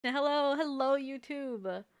Hello, hello,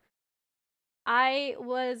 YouTube. I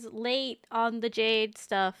was late on the Jade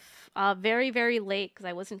stuff. Very, very late because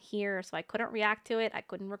I wasn't here, so I couldn't react to it. I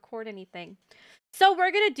couldn't record anything. So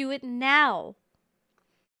we're gonna do it now.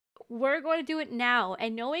 We're going to do it now.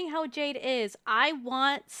 And knowing how Jade is, I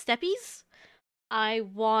want steppies. I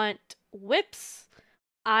want whips.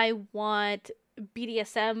 I want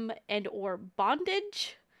BDSM and or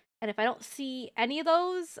bondage. And if I don't see any of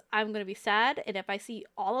those, I'm gonna be sad. And if I see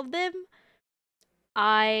all of them,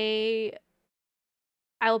 I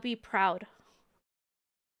I'll be proud.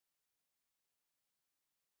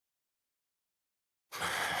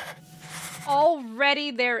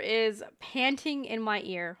 Already there is panting in my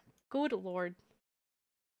ear. Good lord.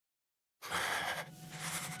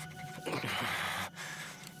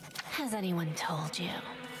 Has anyone told you?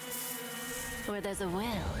 Where there's a will,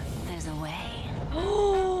 there's a way.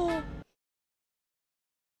 Oh!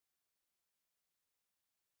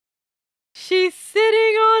 She's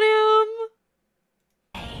sitting on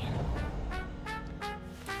him!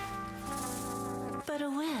 But a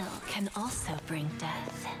will can also bring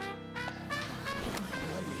death.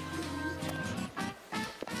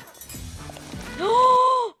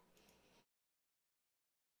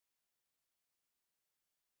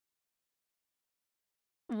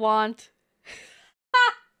 Want.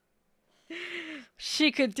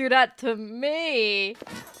 She could do that to me.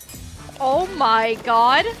 Oh my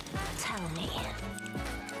god. Tell me.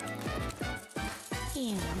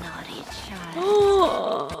 You naughty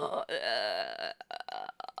child.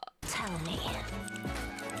 Tell me.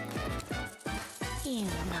 You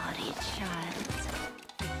naughty child.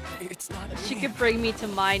 It's not She could bring me to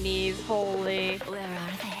my knees, holy. Where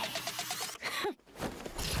are they?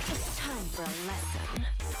 It's time for a lesson.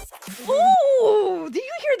 Ooh! Do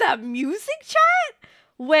you hear that music, chat?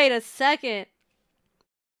 Wait a second.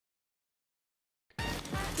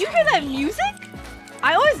 You hear that music?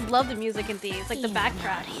 I always love the music in these, like the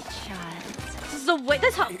backtrack. This is the way.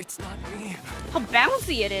 That's how. It's not me. How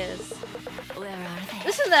bouncy it is. Where are they?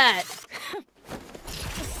 Listen to that.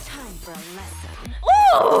 It's time for a lesson.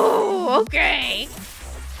 Ooh! Okay.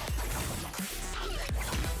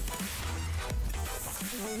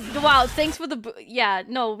 Wow, thanks for the yeah,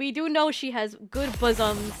 no, we do know she has good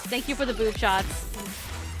bosoms. Thank you for the boob shots.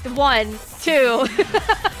 1, 2.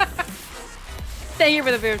 Thank you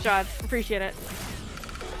for the boob shots. Appreciate it.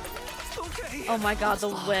 Okay. Oh my god, the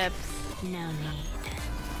whips. No need.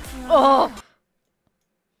 Oh!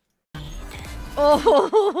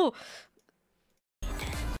 Oh!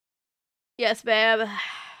 Yes, babe.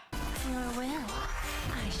 Your will.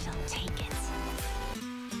 I shall take it.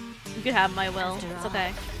 You can have my will. After It's all,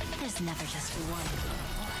 okay. There's never just one will.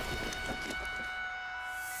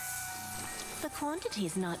 The quantity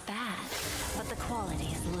is not bad, but the quality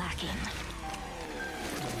is lacking.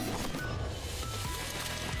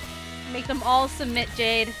 Make them all submit,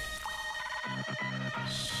 Jade.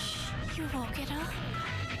 Shh, you woke it up?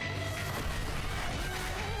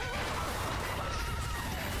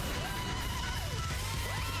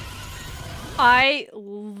 I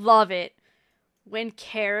love it when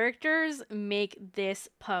characters make this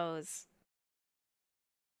pose.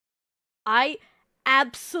 I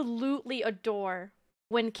absolutely adore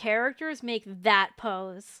when characters make that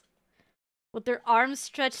pose. With their arms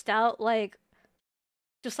stretched out, like,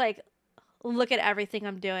 just like, look at everything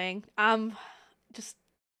I'm doing. Just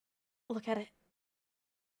look at it.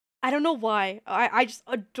 I don't know why. I just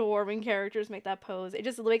adore when characters make that pose. It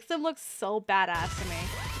just makes them look so badass to me.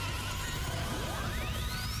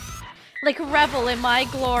 Like, revel in my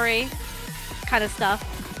glory kind of stuff.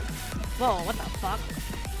 Whoa, what the fuck?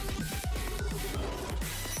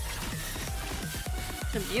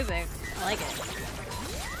 The music. I like it.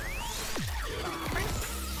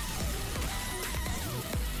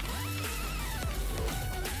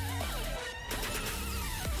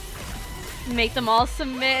 Make them all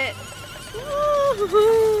submit.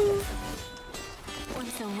 Woo-hoo-hoo.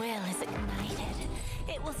 Once a will is ignited,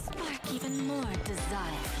 it will spark even more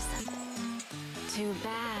desires. Too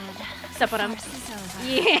bad. Step on him. Farce is over.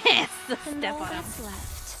 Yes! And Step all on him. that's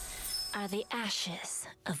left are the ashes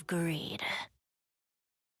of greed.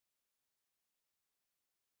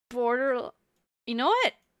 Border. You know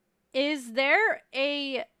what? Is there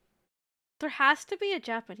a. There has to be a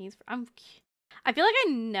Japanese. I feel like I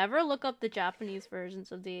never look up the Japanese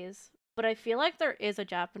versions of these, but I feel like there is a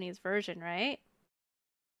Japanese version, right?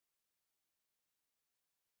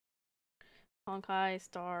 Honkai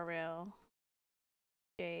Star Rail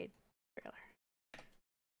Jade trailer.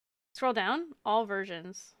 Scroll down. All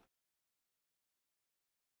versions.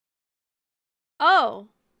 Oh,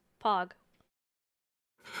 Pog.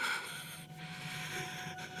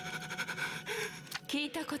 聞い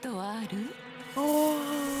たことはある？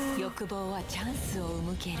欲望はチャンスを生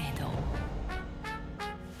むけれど、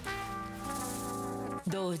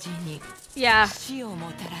同時に Yeah, 死をも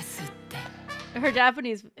たらすって。her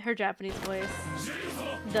Japanese voice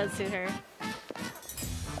does suit her.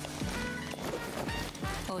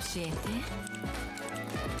 教えて。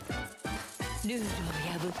ルールを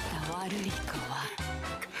破った悪い子は。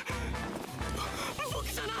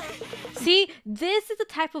See, this is the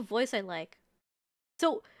type of voice I like.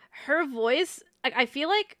 So her voice, like, I feel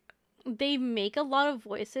like they make a lot of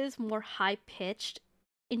voices more high pitched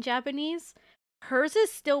in Japanese. Hers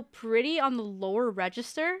is still pretty on the lower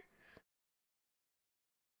register,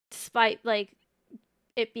 despite like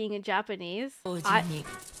it being in Japanese.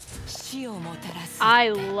 I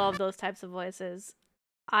love those types of voices.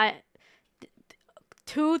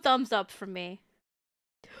 Two thumbs up from me.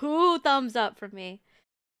 2 thumbs up from me.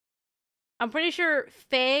 I'm pretty sure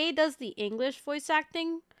Faye does the English voice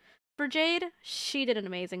acting for Jade. She did an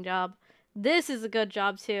amazing job. This is a good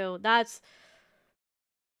job too. That's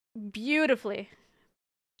beautifully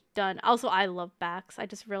done. Also, I love backs. I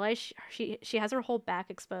just realized she has her whole back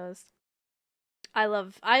exposed. I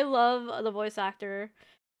love the voice actor,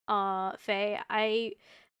 Faye.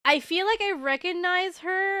 I feel like I recognize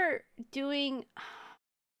her doing.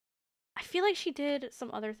 I feel like she did some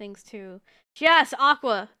other things too. Yes,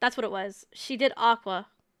 Aqua. That's what it was. She did Aqua.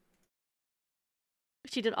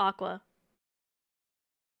 She did Aqua.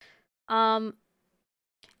 And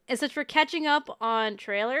since we're catching up on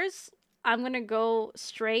trailers, I'm gonna go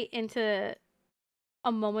straight into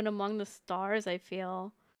A Moment Among the Stars, I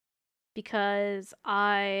feel. Because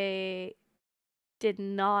I did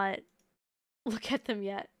not look at them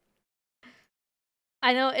yet.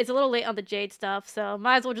 I know it's a little late on the Jade stuff, so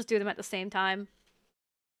might as well just do them at the same time.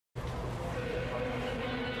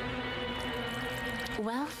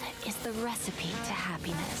 Wealth is the recipe to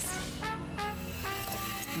happiness.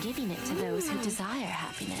 Giving it to those who desire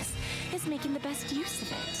happiness is making the best use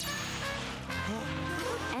of it.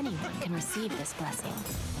 Anyone can receive this blessing.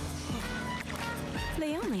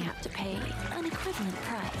 They only have to pay an equivalent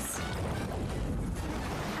price.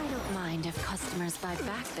 I don't mind if customers buy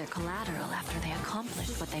back their collateral after they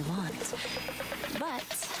accomplish what they want. But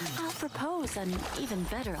I'll propose an even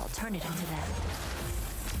better alternative to them.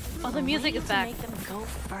 Oh, the music is back. Make them go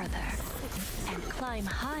further and climb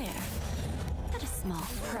higher at a small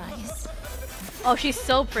price. Oh, she's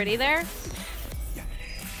so pretty there.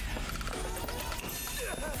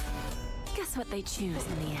 Guess what they choose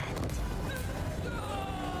in the end?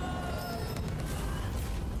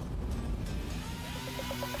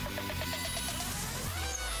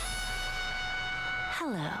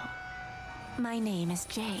 Hello. My name is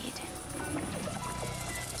Jade.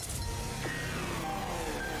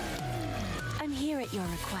 I'm here at your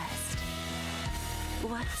request.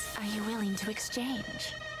 What are you willing to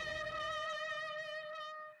exchange?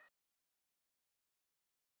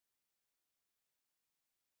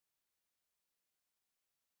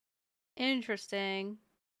 Interesting.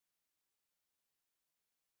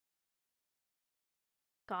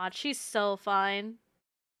 God, she's so fine.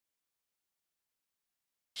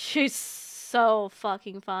 She's so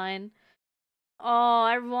fucking fine. Oh,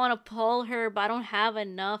 I want to pull her, but I don't have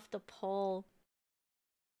enough to pull.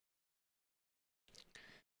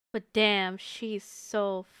 But damn, she's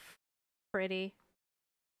so pretty.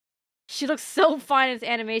 She looks so fine in this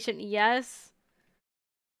animation. Yes.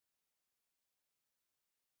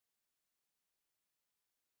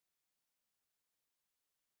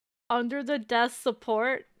 Under the desk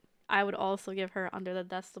support. I would also give her under the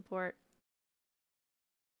desk support.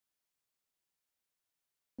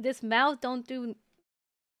 This mouth don't do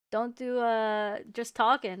just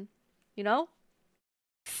talking, you know?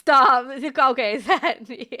 Stop. Okay, that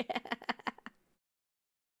yeah.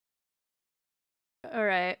 All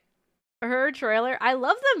right. Her trailer. I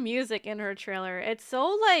love the music in her trailer. It's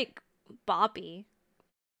so like boppy.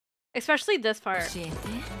 Especially this part.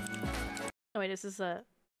 Oh wait, this is a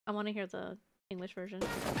I want to hear the English version.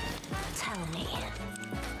 Tell me.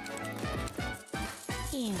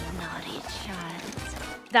 You naughty child.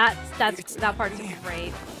 That part's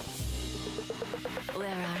great. Where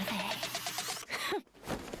are they?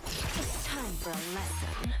 It's time for a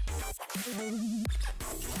lesson.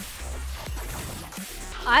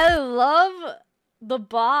 I love the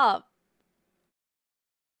bop.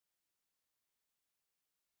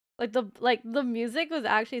 Like the music was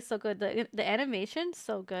actually so good. The animation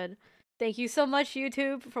so good. Thank you so much,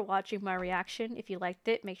 YouTube, for watching my reaction. If you liked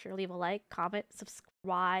it, make sure to leave a like, comment,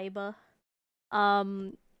 subscribe.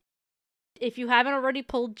 If you haven't already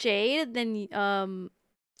pulled Jade, then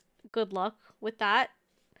good luck with that.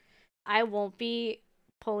 I won't be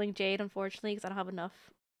pulling Jade, unfortunately, because I don't have enough.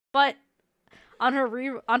 But on her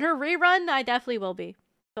rerun, I definitely will be.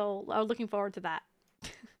 So I'm looking forward to that.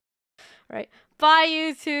 Right. Bye,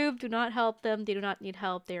 YouTube. Do not help them. They do not need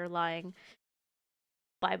help. They are lying.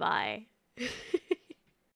 Bye bye.